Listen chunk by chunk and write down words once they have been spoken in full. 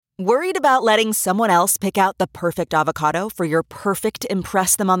Worried about letting someone else pick out the perfect avocado for your perfect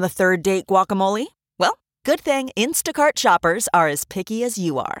impress them on the third date guacamole? Well, good thing Instacart shoppers are as picky as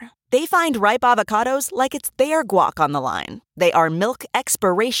you are. They find ripe avocados like it's their guac on the line. They are milk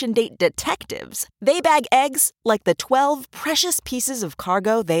expiration date detectives. They bag eggs like the 12 precious pieces of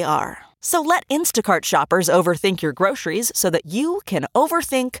cargo they are. So let Instacart shoppers overthink your groceries so that you can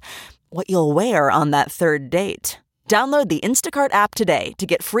overthink what you'll wear on that third date. Download the Instacart app today to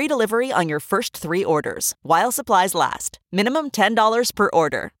get free delivery on your first 3 orders, while supplies last. Minimum $10 per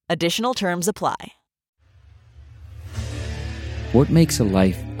order. Additional terms apply. What makes a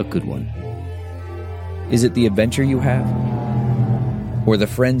life a good one? Is it the adventure you have? Or the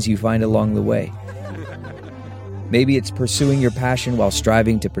friends you find along the way? Maybe it's pursuing your passion while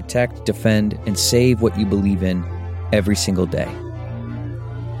striving to protect, defend, and save what you believe in every single day.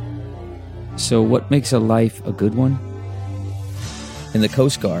 So what makes a life a good one? In the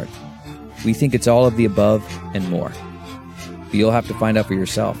Coast Guard, we think it's all of the above and more. But you'll have to find out for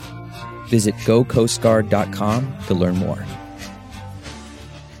yourself. Visit gocoastguard.com to learn more.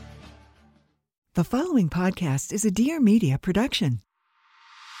 The following podcast is a Dear Media production.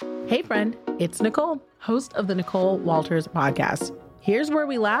 Hey friend, it's Nicole, host of the Nicole Walters podcast. Here's where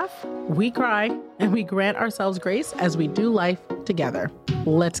we laugh, we cry, and we grant ourselves grace as we do life together.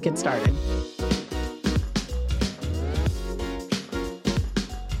 Let's get started.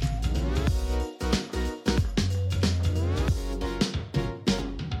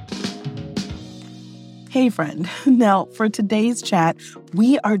 Hey friend, now for today's chat,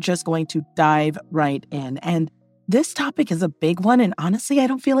 we are just going to dive right in. And this topic is a big one, and honestly, I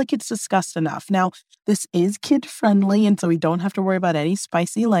don't feel like it's discussed enough. Now, this is kid-friendly, and so we don't have to worry about any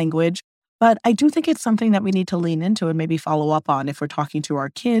spicy language, but I do think it's something that we need to lean into and maybe follow up on if we're talking to our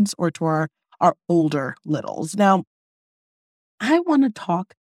kids or to our older littles. Now, I want to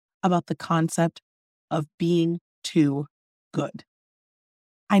talk about the concept of being too good.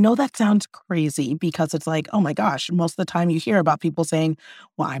 I know that sounds crazy because it's like, oh my gosh, most of the time you hear about people saying,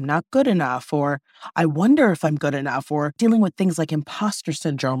 well, I'm not good enough, or I wonder if I'm good enough, or dealing with things like imposter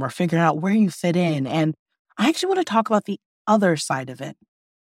syndrome or figuring out where you fit in. And I actually want to talk about the other side of it.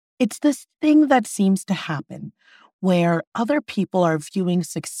 It's this thing that seems to happen where other people are viewing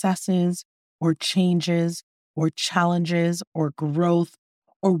successes or changes or challenges or growth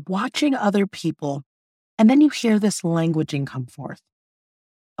or watching other people. And then you hear this languaging come forth.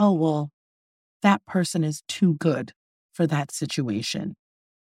 Oh, well, that person is too good for that situation.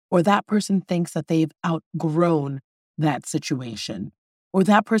 Or that person thinks that they've outgrown that situation. Or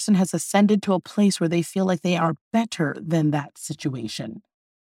that person has ascended to a place where they feel like they are better than that situation.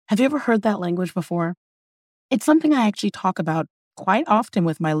 Have you ever heard that language before? It's something I actually talk about quite often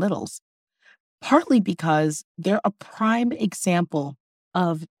with my littles, partly because they're a prime example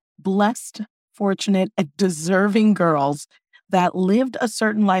of blessed, fortunate, and deserving girls that lived a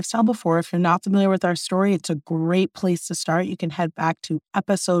certain lifestyle before. If you're not familiar with our story, it's a great place to start. You can head back to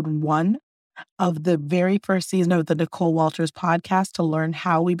episode 1 of the very first season of the Nicole Walters podcast to learn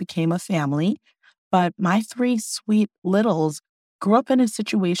how we became a family. But my 3 sweet littles grew up in a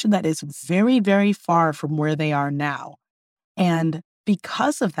situation that is very, very far from where they are now. And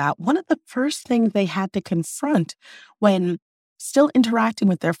because of that, one of the first things they had to confront when still interacting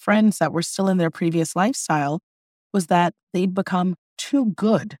with their friends that were still in their previous lifestyle was that they'd become too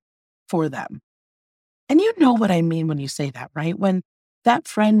good for them. And you know what I mean when you say that, right? When that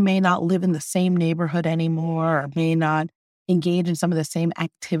friend may not live in the same neighborhood anymore, or may not engage in some of the same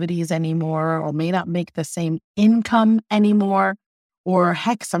activities anymore, or may not make the same income anymore, or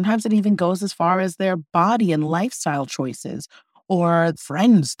heck, sometimes it even goes as far as their body and lifestyle choices, or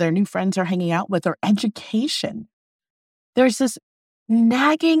friends, their new friends are hanging out with, or education. There's this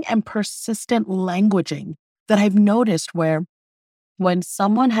nagging and persistent languaging that I've noticed where when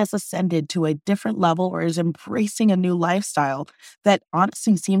someone has ascended to a different level or is embracing a new lifestyle that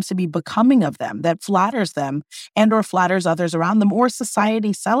honestly seems to be becoming of them, that flatters them and or flatters others around them, or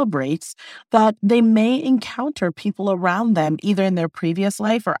society celebrates, that they may encounter people around them, either in their previous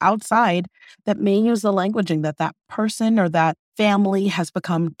life or outside, that may use the languaging that that person or that family has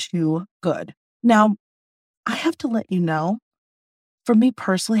become too good. Now, I have to let you know, for me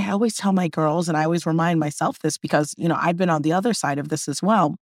personally, I always tell my girls, and I always remind myself this because, I've been on the other side of this as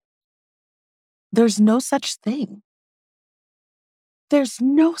well. There's no such thing. There's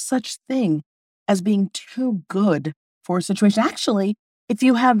no such thing as being too good for a situation. Actually, if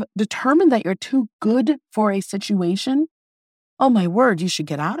you have determined that you're too good for a situation, oh my word, you should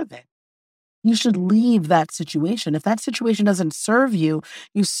get out of it. You should leave that situation. If that situation doesn't serve you,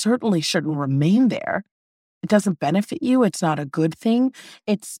 you certainly shouldn't remain there. It doesn't benefit you. It's not a good thing.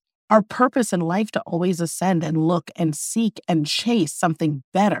 It's our purpose in life to always ascend and look and seek and chase something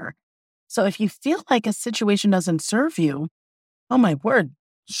better. So if you feel like a situation doesn't serve you, oh my word,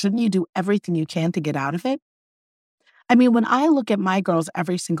 shouldn't you do everything you can to get out of it? I mean, when I look at my girls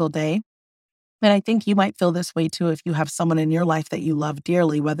every single day, and I think you might feel this way too if you have someone in your life that you love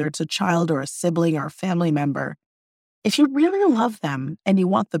dearly, whether it's a child or a sibling or a family member. If you really love them and you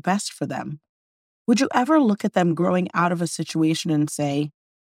want the best for them, would you ever look at them growing out of a situation and say,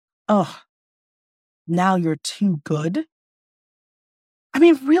 oh, now you're too good? I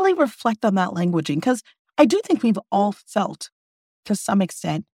mean, really reflect on that languaging, because I do think we've all felt, to some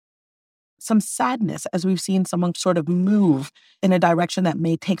extent, some sadness as we've seen someone sort of move in a direction that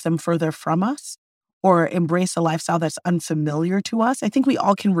may take them further from us or embrace a lifestyle that's unfamiliar to us. I think we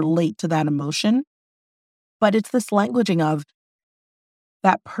all can relate to that emotion, but it's this languaging of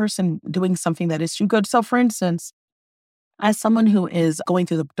that person doing something that is too good. So for instance, as someone who is going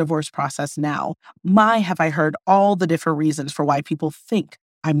through the divorce process now, have I heard all the different reasons for why people think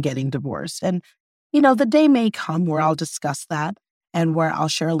I'm getting divorced. And, the day may come where I'll discuss that and where I'll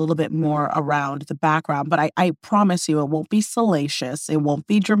share a little bit more around the background. But I promise you, it won't be salacious. It won't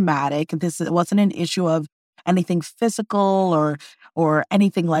be dramatic. It wasn't an issue of anything physical or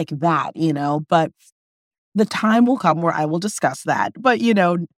anything like that, But the time will come where I will discuss that. But,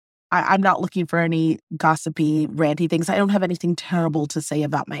 I'm not looking for any gossipy, ranty things. I don't have anything terrible to say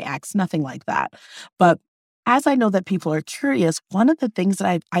about my ex, nothing like that. But as I know that people are curious, one of the things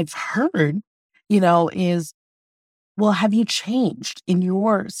that I've heard, is, well, have you changed in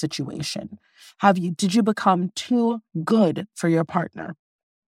your situation? Did you become too good for your partner?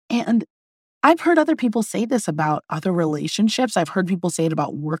 And I've heard other people say this about other relationships. I've heard people say it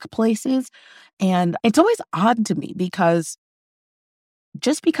about workplaces. And it's always odd to me because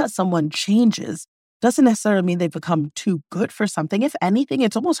just because someone changes doesn't necessarily mean they've become too good for something. If anything,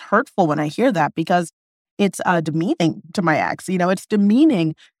 it's almost hurtful when I hear that because it's demeaning to my ex. It's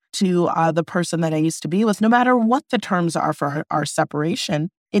demeaning to the person that I used to be with, no matter what the terms are for our separation.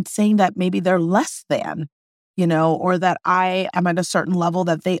 It's saying that maybe they're less than, or that I am at a certain level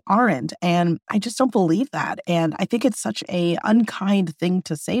that they aren't. And I just don't believe that. And I think it's such a unkind thing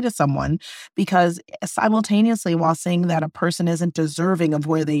to say to someone because simultaneously, while saying that a person isn't deserving of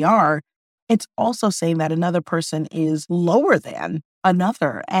where they are, it's also saying that another person is lower than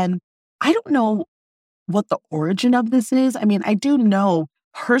another. And I don't know what the origin of this is. I mean, I do know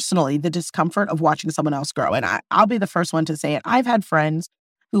personally the discomfort of watching someone else grow. And I'll be the first one to say it. I've had friends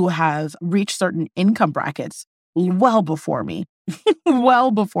who have reached certain income brackets well before me,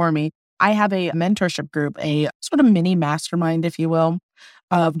 well before me. I have a mentorship group, a sort of mini mastermind, if you will,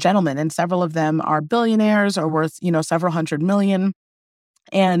 of gentlemen, and several of them are billionaires or worth, several hundred million.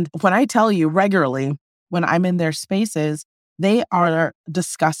 And when I tell you regularly, when I'm in their spaces, they are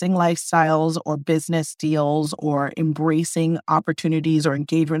discussing lifestyles or business deals or embracing opportunities or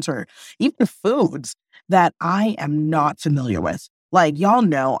engagements or even foods that I am not familiar with. Like, y'all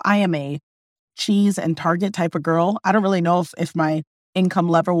know, I am a cheese and Target type of girl. I don't really know if my income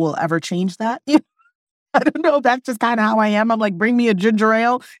level will ever change that. I don't know. That's just kind of how I am. I'm like, bring me a ginger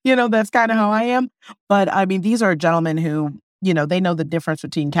ale. That's kind of how I am. But I mean, these are gentlemen who, they know the difference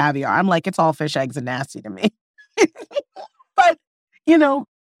between caviar. I'm like, it's all fish, eggs, and nasty to me. But,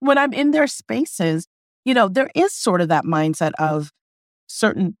 when I'm in their spaces, there is sort of that mindset of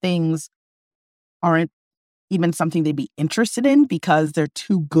certain things aren't even something they'd be interested in because they're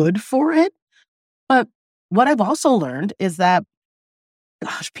too good for it. But what I've also learned is that,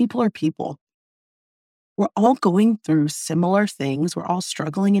 gosh, people are people. We're all going through similar things. We're all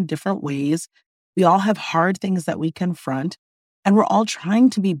struggling in different ways. We all have hard things that we confront, and we're all trying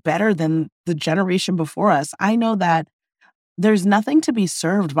to be better than the generation before us. I know that there's nothing to be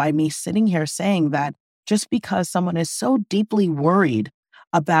served by me sitting here saying that just because someone is so deeply worried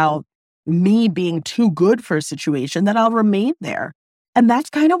about me being too good for a situation, that I'll remain there. And that's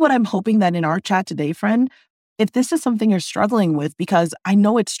kind of what I'm hoping that in our chat today, friend, if this is something you're struggling with, because I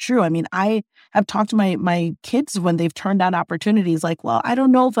know it's true. I mean, I have talked to my kids when they've turned down opportunities like, well, I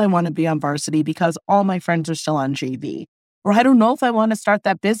don't know if I want to be on varsity because all my friends are still on JV. Or I don't know if I want to start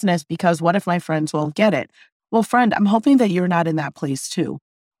that business because what if my friends won't get it? Well, friend, I'm hoping that you're not in that place too,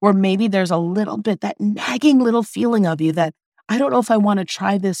 where maybe there's a little bit, that nagging little feeling of you that I don't know if I want to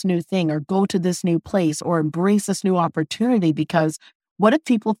try this new thing or go to this new place or embrace this new opportunity because what if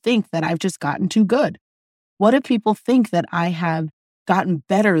people think that I've just gotten too good? What if people think that I have gotten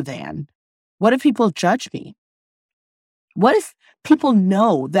better than? What if people judge me? What if people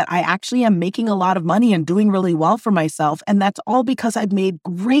know that I actually am making a lot of money and doing really well for myself, and that's all because I've made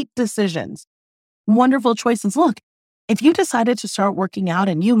great decisions, wonderful choices? Look, If you decided to start working out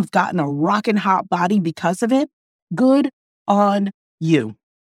and you've gotten a rockin' hot body because of it, good on you.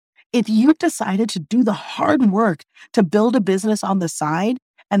 If you decided to do the hard work to build a business on the side,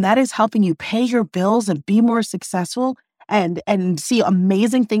 and that is helping you pay your bills and be more successful and see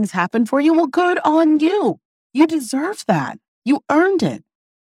amazing things happen for you, well, good on you. You deserve that. You earned it.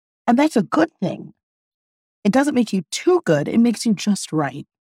 And that's a good thing. It doesn't make you too good. It makes you just right.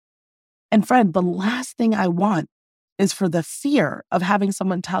 And friend, the last thing I want is for the fear of having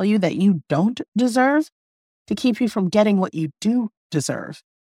someone tell you that you don't deserve to keep you from getting what you do deserve.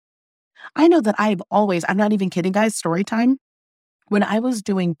 I know that I'm not even kidding, guys, story time. When I was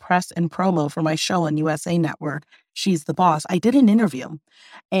doing press and promo for my show on USA Network, She's the Boss, I did an interview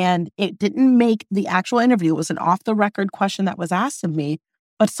and it didn't make the actual interview. It was an off-the-record question that was asked of me,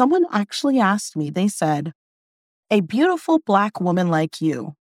 but someone actually asked me, they said, a beautiful Black woman like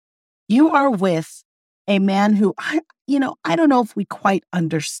you are with a man who, I don't know if we quite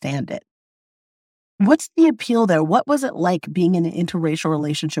understand it. What's the appeal there? What was it like being in an interracial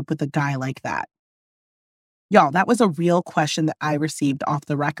relationship with a guy like that? Y'all, that was a real question that I received off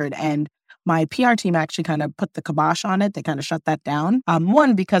the record. And my PR team actually kind of put the kibosh on it. They kind of shut that down.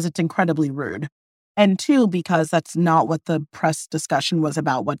 One, because it's incredibly rude. And two, because that's not what the press discussion was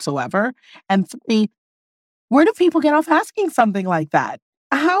about whatsoever. And three, where do people get off asking something like that?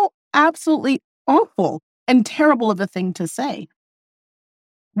 How absolutely awful and terrible of a thing to say.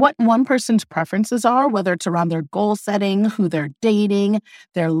 What one person's preferences are, whether it's around their goal setting, who they're dating,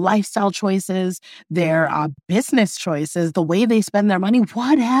 their lifestyle choices, their business choices, the way they spend their money,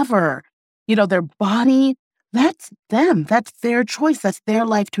 whatever, their body, that's them. That's their choice. That's their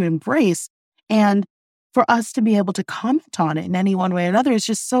life to embrace. And for us to be able to comment on it in any one way or another is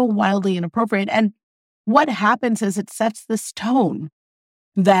just so wildly inappropriate. And what happens is it sets this tone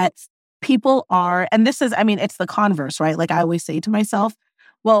that people are, and this is, it's the converse, right? Like I always say to myself,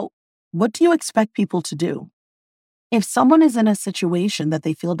 well, what do you expect people to do? If someone is in a situation that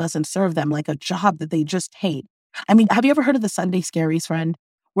they feel doesn't serve them, like a job that they just hate. Have you ever heard of the Sunday Scaries, friend?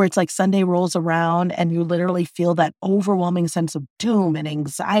 Where it's like Sunday rolls around and you literally feel that overwhelming sense of doom and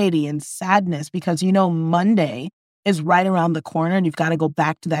anxiety and sadness because Monday is right around the corner and you've got to go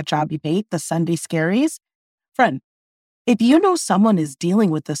back to that job you hate, the Sunday Scaries. Friend, if you know someone is dealing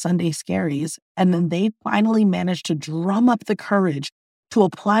with the Sunday Scaries and then they finally manage to drum up the courage to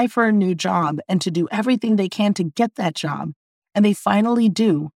apply for a new job and to do everything they can to get that job, and they finally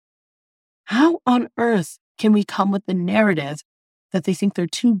do, how on earth can we come with the narrative that they think they're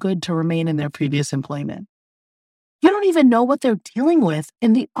too good to remain in their previous employment? You don't even know what they're dealing with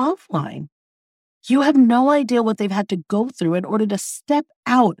in the offline. You have no idea what they've had to go through in order to step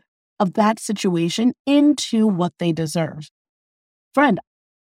out of that situation into what they deserve. Friend,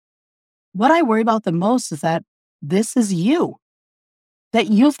 what I worry about the most is that this is you. That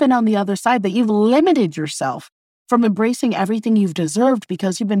you've been on the other side, that you've limited yourself from embracing everything you've deserved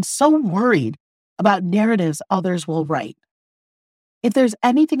because you've been so worried about narratives others will write. If there's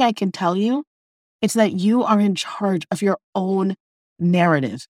anything I can tell you, it's that you are in charge of your own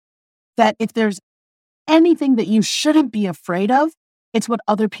narrative. That if there's anything that you shouldn't be afraid of, it's what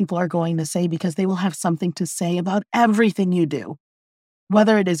other people are going to say because they will have something to say about everything you do.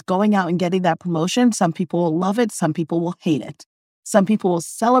 Whether it is going out and getting that promotion, some people will love it, some people will hate it. Some people will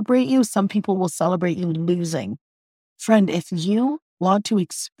celebrate you. Some people will celebrate you losing. Friend, if you want to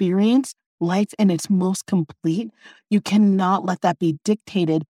experience life in its most complete, you cannot let that be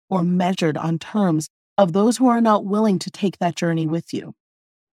dictated or measured on terms of those who are not willing to take that journey with you.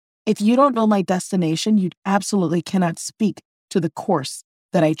 If you don't know my destination, you absolutely cannot speak to the course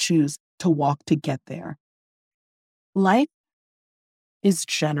that I choose to walk to get there. Life is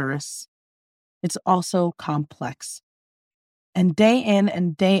generous. It's also complex. And day in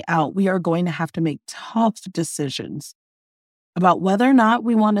and day out, we are going to have to make tough decisions about whether or not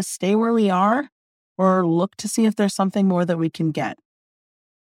we want to stay where we are or look to see if there's something more that we can get.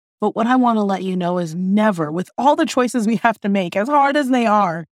 But what I want to let you know is never, with all the choices we have to make, as hard as they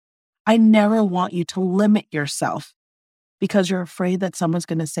are, I never want you to limit yourself because you're afraid that someone's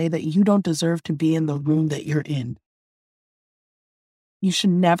going to say that you don't deserve to be in the room that you're in. You should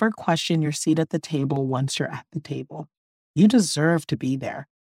never question your seat at the table once you're at the table. You deserve to be there.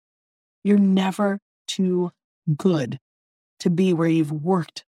 You're never too good to be where you've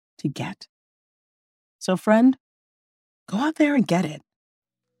worked to get. So friend, go out there and get it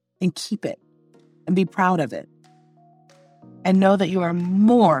and keep it and be proud of it and know that you are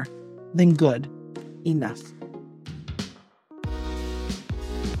more than good enough.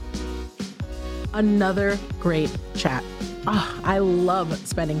 Another great chat. I love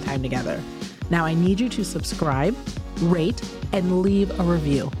spending time together. Now I need you to subscribe rate, and leave a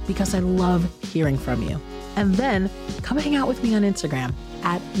review because I love hearing from you. And then come hang out with me on Instagram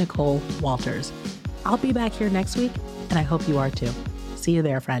at Nicole Walters. I'll be back here next week, and I hope you are too. See you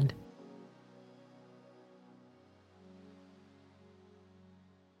there, friend.